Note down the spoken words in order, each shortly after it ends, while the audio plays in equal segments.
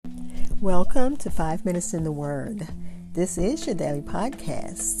Welcome to 5 Minutes in the Word. This is your daily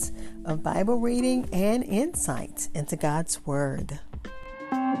podcast of Bible reading and insight into God's Word.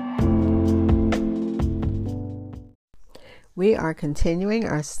 We are continuing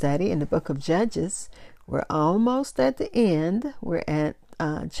our study in the book of Judges. We're almost at the end. We're at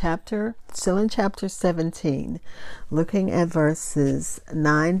still in chapter 17, looking at verses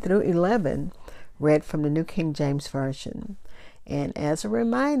 9 through 11, read from the New King James Version. And as a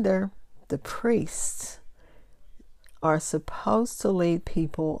reminder, the priests are supposed to lead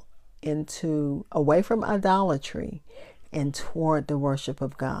people away from idolatry and toward the worship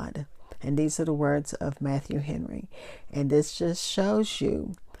of God. And these are the words of Matthew Henry. And this just shows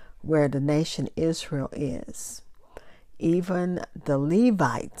you where the nation Israel is. Even the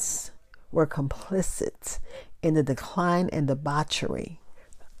Levites were complicit in the decline and debauchery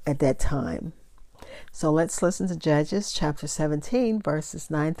at that time. So let's listen to Judges chapter 17, verses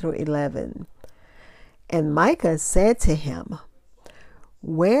 9 through 11. And Micah said to him,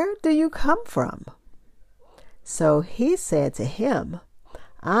 "Where do you come from?" So he said to him,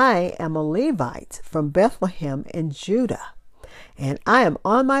 "I am a Levite from Bethlehem in Judah, and I am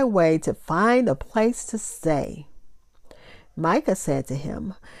on my way to find a place to stay." Micah said to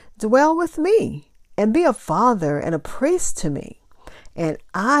him, "Dwell with me, and be a father and a priest to me, and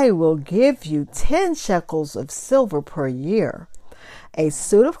I will give you 10 shekels of silver per year, a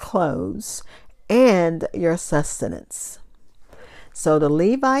suit of clothes, and your sustenance." So the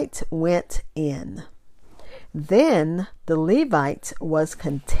Levite went in. Then the Levite was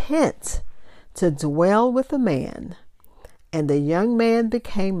content to dwell with the man, and the young man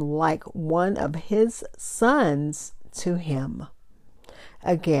became like one of his sons to him.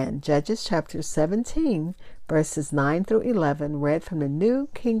 Again, Judges chapter 17, verses 9 through 11, read from the New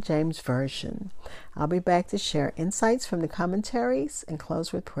King James Version. I'll be back to share insights from the commentaries and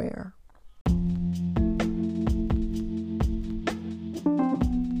close with prayer.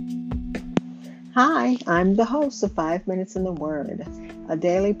 Hi, I'm the host of 5 Minutes in the Word, a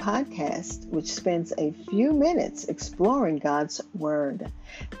daily podcast which spends a few minutes exploring God's Word.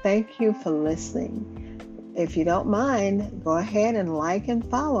 Thank you for listening. If you don't mind, go ahead and like and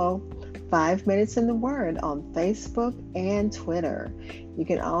follow 5 Minutes in the Word on Facebook and Twitter. You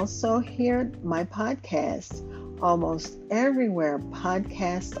can also hear my podcast almost everywhere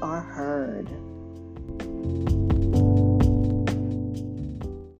podcasts are heard.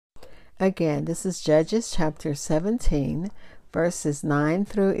 Again, this is Judges chapter 17, verses 9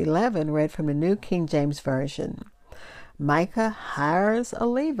 through 11, read from the New King James Version. Micah hires a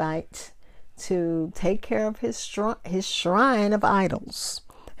Levite to take care of his shrine of idols.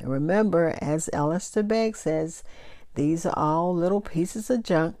 And remember, as Alistair Begg says, these are all little pieces of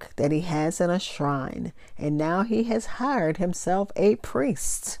junk that he has in a shrine. And now he has hired himself a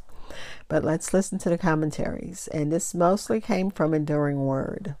priest. But let's listen to the commentaries. And this mostly came from Enduring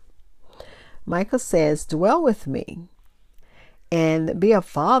Word. Micah says, "Dwell with me and be a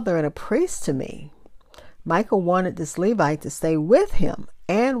father and a priest to me." Micah wanted this Levite to stay with him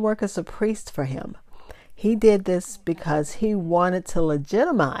and work as a priest for him. He did this because he wanted to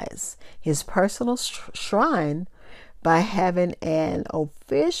legitimize his personal shrine by having an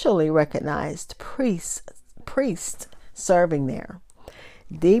officially recognized priest serving there.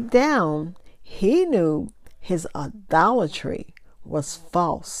 Deep down, he knew his idolatry was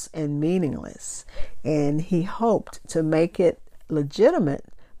false and meaningless, and he hoped to make it legitimate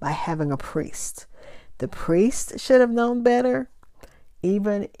by having a priest. The priest should have known better,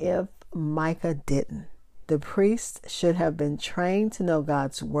 even if Micah didn't. The priest should have been trained to know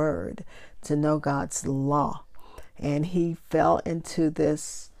God's word, to know God's law. And he fell into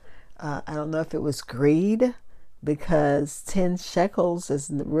this, I don't know if it was greed, because 10 shekels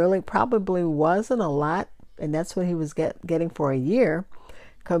probably wasn't a lot. And that's what he was getting for a year,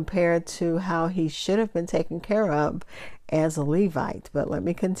 compared to how he should have been taken care of as a Levite. But let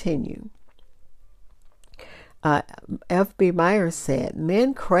me continue. F.B. Myers said,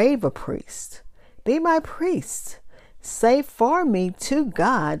 "Men crave a priest. Be my priest. Say for me to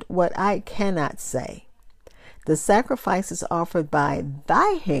God what I cannot say. The sacrifices offered by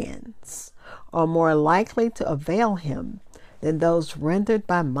thy hands are more likely to avail him than those rendered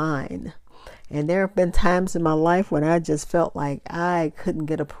by mine." And there have been times in my life when I just felt like I couldn't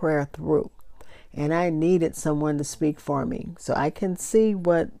get a prayer through, and I needed someone to speak for me. So I can see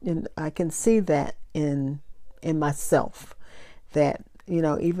that in myself, that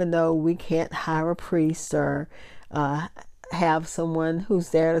even though we can't hire a priest or have someone who's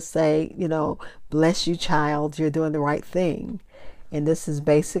there to say, "Bless you, child, you're doing the right thing." And this is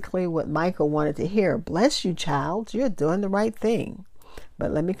basically what Micah wanted to hear. "Bless you, child, you're doing the right thing."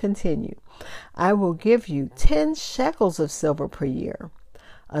 But let me continue. I will give you 10 shekels of silver per year,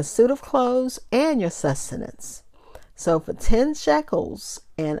 a suit of clothes, and your sustenance. So for 10 shekels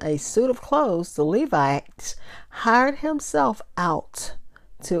and a suit of clothes, the Levite hired himself out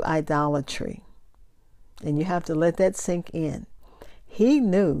to idolatry. And you have to let that sink in. He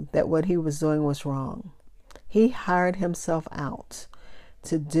knew that what he was doing was wrong. He hired himself out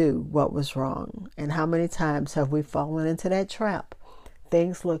to do what was wrong. And how many times have we fallen into that trap?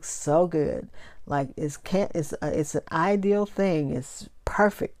 Things look so good, like it's an ideal thing. It's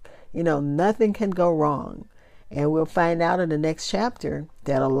perfect. Nothing can go wrong. And we'll find out in the next chapter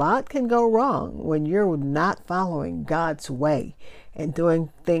that a lot can go wrong when you're not following God's way and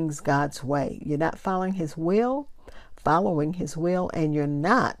doing things God's way. You're not following His will, and you're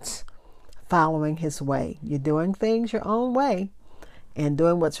not following His way. You're doing things your own way and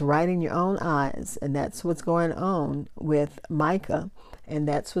doing what's right in your own eyes. And that's what's going on with Micah. And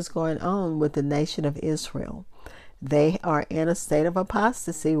that's what's going on with the nation of Israel. They are in a state of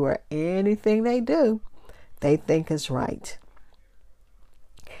apostasy where anything they do, they think is right.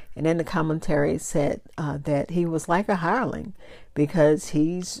 And then the commentary said that he was like a hireling because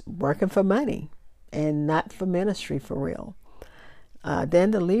he's working for money and not for ministry for real.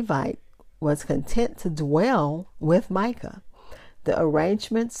 Then the Levite was content to dwell with Micah. The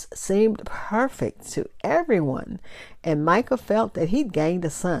arrangements seemed perfect to everyone, and Micah felt that he'd gained a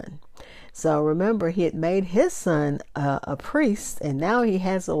son. So remember, he had made his son a priest, and now he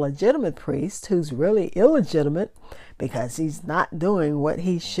has a legitimate priest who's really illegitimate because he's not doing what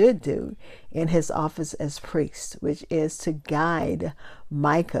he should do in his office as priest, which is to guide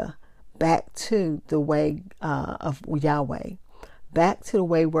Micah back to the way of Yahweh, back to the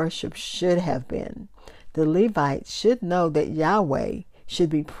way worship should have been. The Levites should know that Yahweh should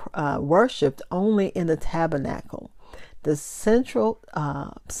be worshipped only in the tabernacle, the central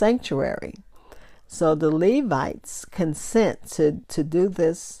sanctuary. So the Levites' consent to do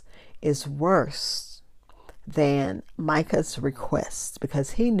this is worse than Micah's request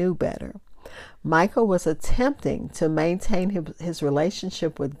because he knew better. Micah was attempting to maintain his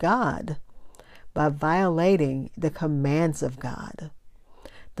relationship with God by violating the commands of God.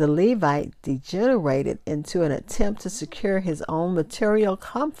 The Levite degenerated into an attempt to secure his own material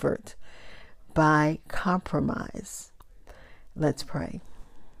comfort by compromise. Let's pray.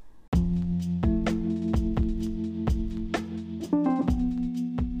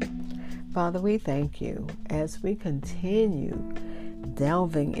 Father, we thank you as we continue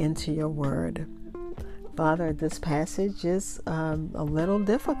delving into your word. Father, this passage is a little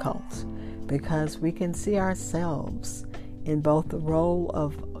difficult because we can see ourselves in both the role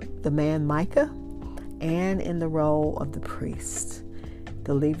of the man Micah and in the role of the priest,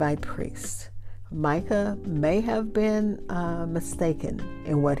 the Levite priest. Micah may have been mistaken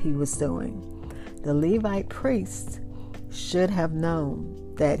in what he was doing. The Levite priest should have known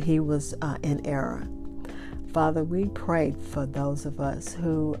that he was in error. Father, we pray for those of us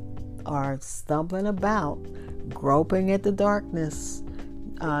who are stumbling about, groping at the darkness,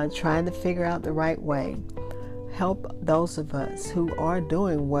 trying to figure out the right way. Help those of us who are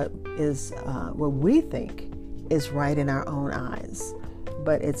doing what we think is right in our own eyes,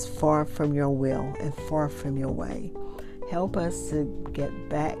 but it's far from your will and far from your way. Help us to get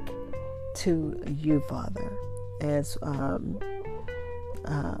back to you, Father. As one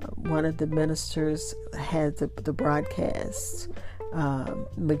of the ministers had the broadcast,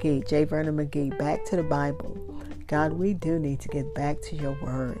 J. Vernon McGee, back to the Bible. God, we do need to get back to your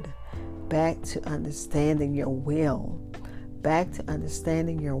word, back to understanding your will, back to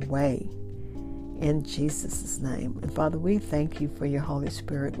understanding your way, in Jesus' name. And Father, we thank you for your Holy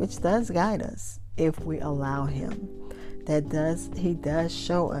Spirit, which does guide us if we allow him. He does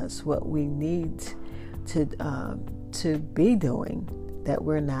show us what we need to be doing that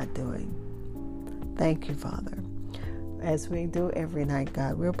we're not doing. Thank you, Father. As we do every night,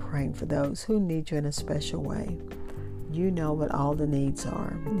 God, we're praying for those who need you in a special way. You know what all the needs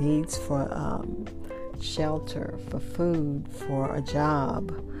are. Needs for shelter, for food, for a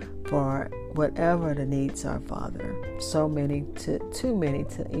job, for whatever the needs are, Father. So many, too many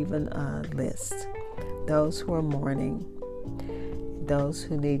to even list. Those who are mourning, those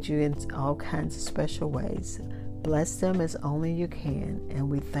who need you in all kinds of special ways. Bless them as only you can, and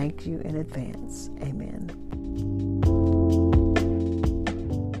we thank you in advance. Amen.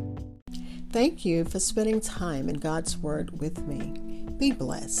 Thank you for spending time in God's Word with me. Be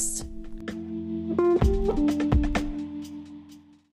blessed.